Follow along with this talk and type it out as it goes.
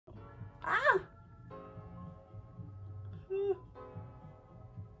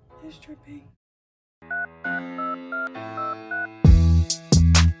It's dripping.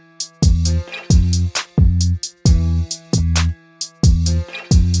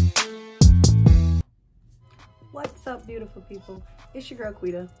 What's up, beautiful people? It's your girl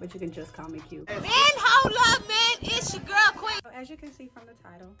Quita, but you can just call me Q. Man, hold up, man. It's your girl Quita. So as you can see from the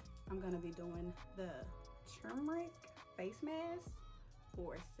title, I'm gonna be doing the turmeric face mask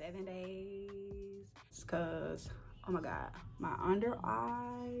for 7 days. Cause, oh my God, my under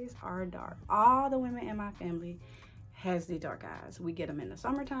eyes are dark. All the women in my family has the dark eyes. We get them in the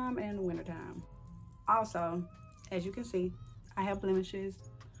summertime and in the wintertime. Also, as you can see, I have blemishes,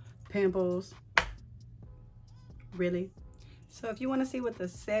 pimples, really. So if you want to see what the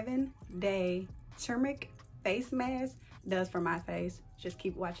 7-day turmeric face mask does for my face, just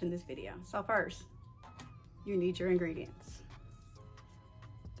keep watching this video. So first, you need your ingredients.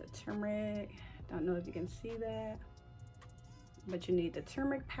 The turmeric, don't know if you can see that, but you need the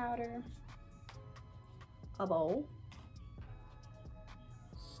turmeric powder, a bowl,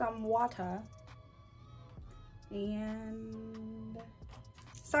 some water, and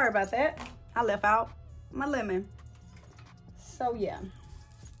sorry about that, I left out my lemon. So yeah,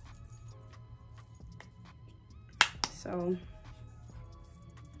 so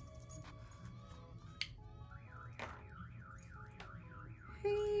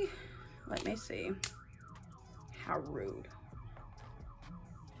hey, let me see. How rude.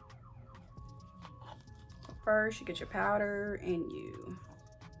 First you get your powder and you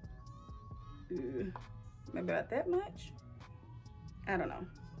maybe about that much, I don't know,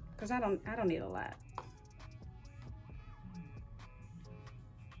 because I don't need a lot.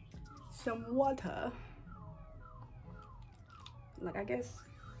 Some water, like I guess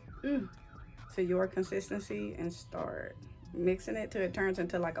to your consistency, and start mixing it till it turns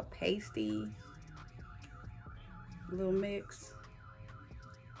into like a pasty little mix.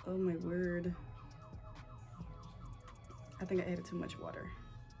 Oh my word, I think I added too much water.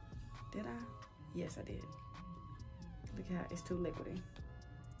 Did I? Yes, I did. Look how it's too liquidy.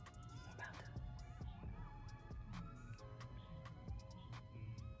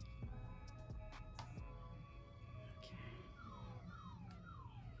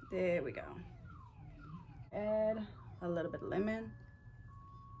 There we go. Add a little bit of lemon,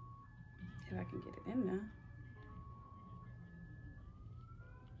 if I can get it in there.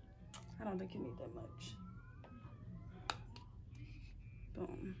 I don't think you need that much.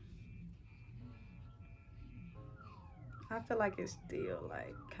 Boom. I feel like it's still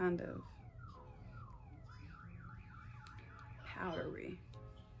like kind of powdery,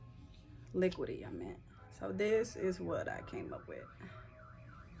 liquidy, I meant. So this is what I came up with.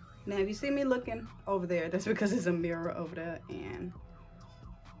 Now, if you see me looking over there, that's because there's a mirror over there, and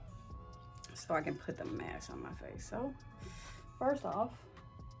so I can put the mask on my face. So, first off,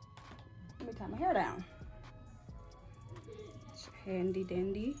 let me tie my hair down. It's handy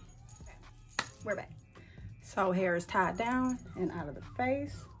dandy. We're back. So, hair is tied down and out of the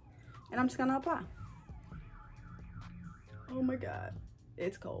face, and I'm just gonna apply. Oh my God,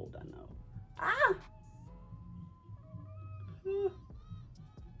 it's cold, I know. Ah!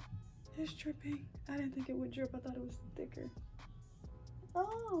 It's dripping. I didn't think it would drip. I thought it was thicker.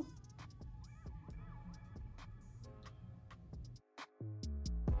 Oh.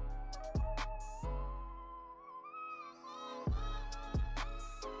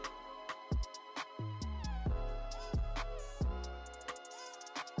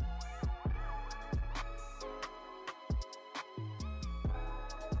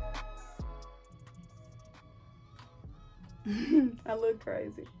 I look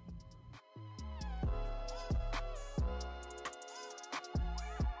crazy.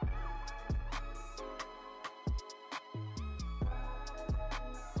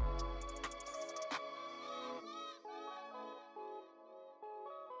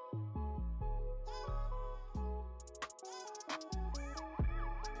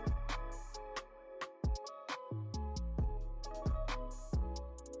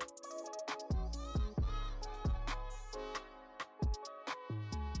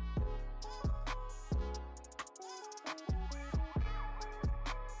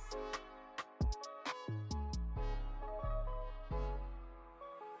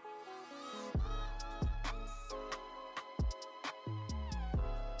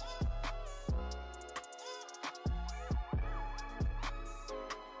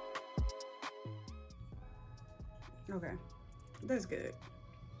 Okay, that's good.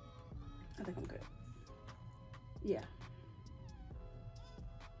 I think I'm good. Yeah.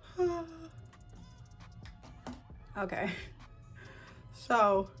 Okay.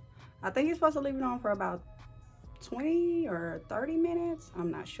 So I think you're supposed to leave it on for about 20 or 30 minutes.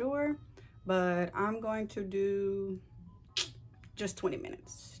 I'm not sure, but I'm going to do just 20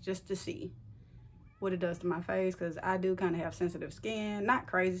 minutes just to see what it does to my face, because I do kind of have sensitive skin. Not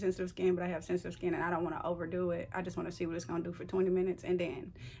crazy sensitive skin, but I have sensitive skin and I don't want to overdo it. I just want to see what it's going to do for 20 minutes. And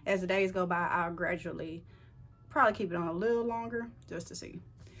then as the days go by, I'll gradually probably keep it on a little longer just to see.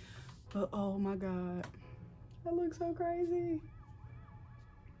 But oh my God, that looks so crazy.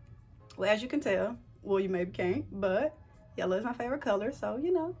 Well, as you can tell, well, you maybe can't, but yellow is my favorite color. So,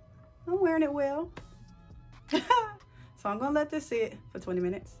 you know, I'm wearing it well. So I'm gonna let this sit for 20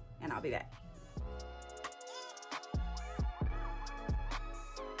 minutes and I'll be back.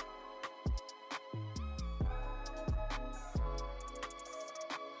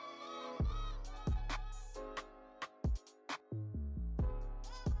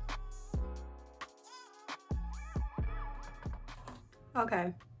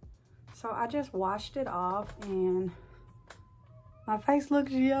 Okay, so I just washed it off and my face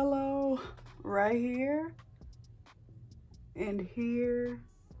looks yellow right here and here,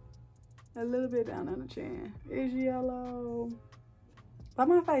 a little bit down on the chin is yellow, but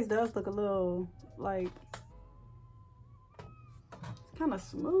my face does look a little like, it's kind of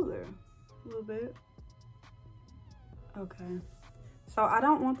smoother a little bit. Okay, so I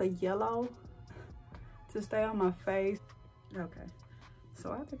don't want the yellow to stay on my face. Okay,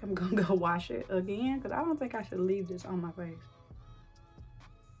 so I think I'm gonna go wash it again because I don't think I should leave this on my face.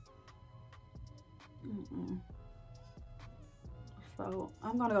 So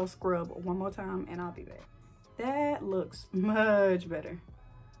I'm gonna go scrub one more time and I'll be back. That looks much better.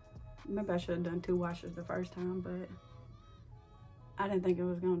 Maybe I should have done 2 washes the first time, but I didn't think it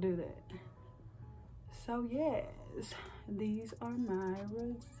was gonna do that. So yes, these are my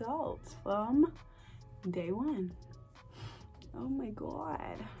results from day 1. Oh my God.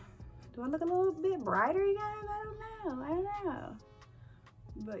 Do I look a little bit brighter, you guys? I don't know.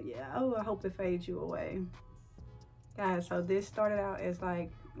 But yeah, oh, I hope it fades you away. Guys, so this started out as like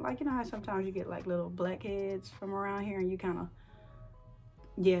you know how sometimes you get like little blackheads from around here and you kind of,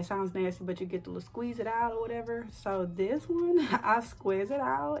 yeah, it sounds nasty, but you get to squeeze it out or whatever. So this one, I squeezed it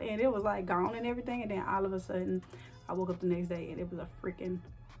out and it was like gone and everything. And then all of a sudden, I woke up the next day and it was a freaking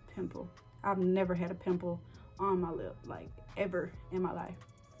pimple. I've never had a pimple on my lip, like ever in my life.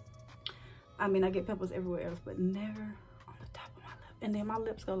 I mean, I get pimples everywhere else, but never on the top of my lip. And then my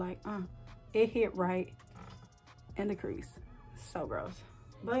lips go like, it hit right in the crease. So gross,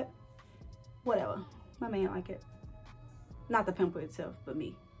 but whatever. My man like it. Not the pimple itself, but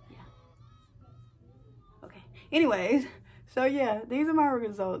me. Yeah. Okay. Anyways, so yeah, these are my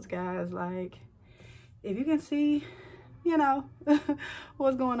results, guys. Like, if you can see, you know,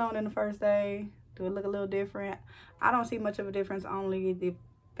 what's going on in the first day. Do it look a little different? I don't see much of a difference, only the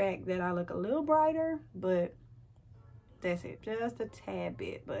fact that I look a little brighter, but that's it, just a tad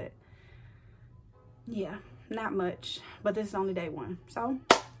bit. But yeah, not much. But this is only day 1, so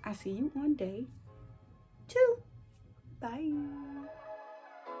I see you on day 2. Bye.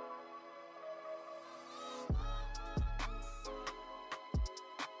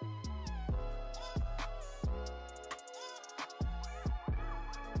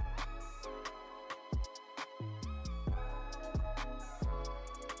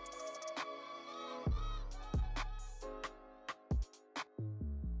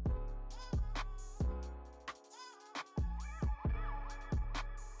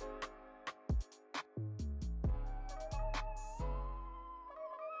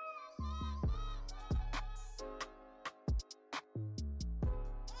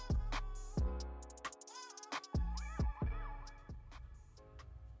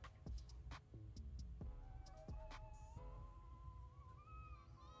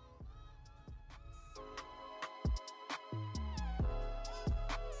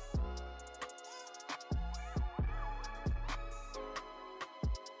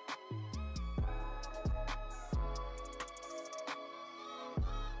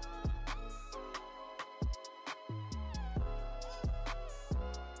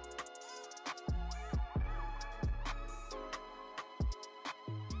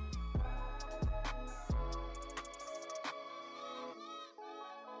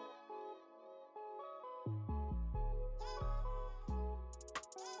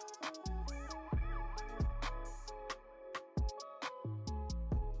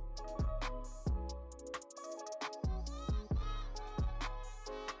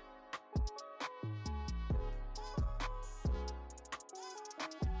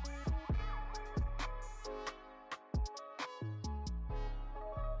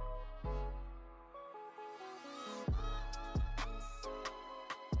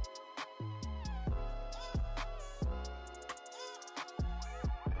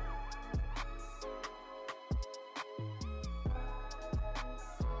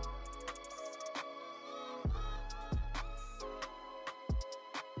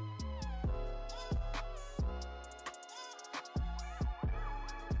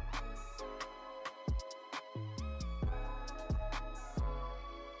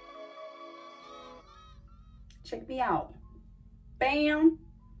 Check me out. Bam.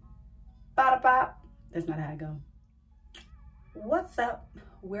 Bada bop. That's not how I go. What's up?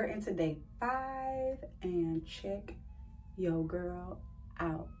 We're into day 5 and check your girl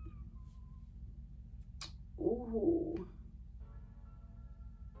out. Ooh.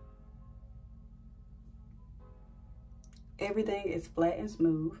 Everything is flat and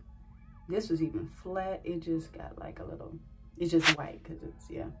smooth. This was even flat. It just got like a little, it's just white because it's,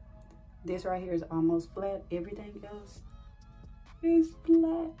 yeah. This right here is almost flat. Everything else is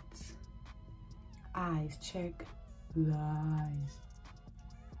flat. Eyes, check the eyes.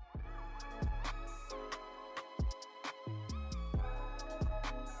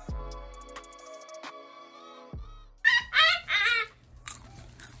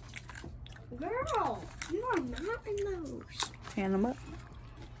 Girl, you are not in those. Hand them up.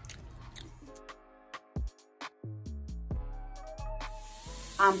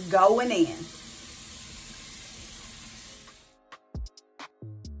 I'm going in.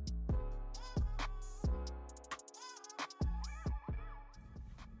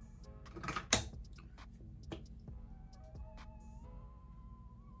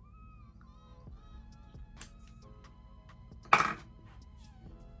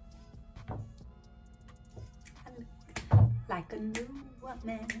 Like a new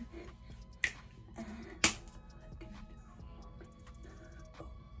woman.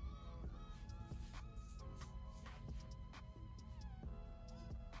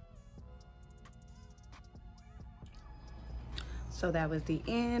 So that was the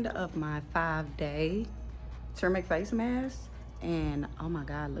end of my 5-day turmeric face mask. And oh my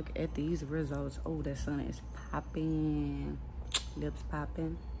God, look at these results. Oh, the sun is popping. Lips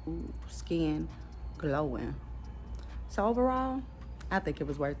popping. Ooh, skin glowing. So overall, I think it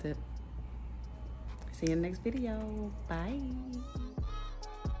was worth it. See you in the next video. Bye.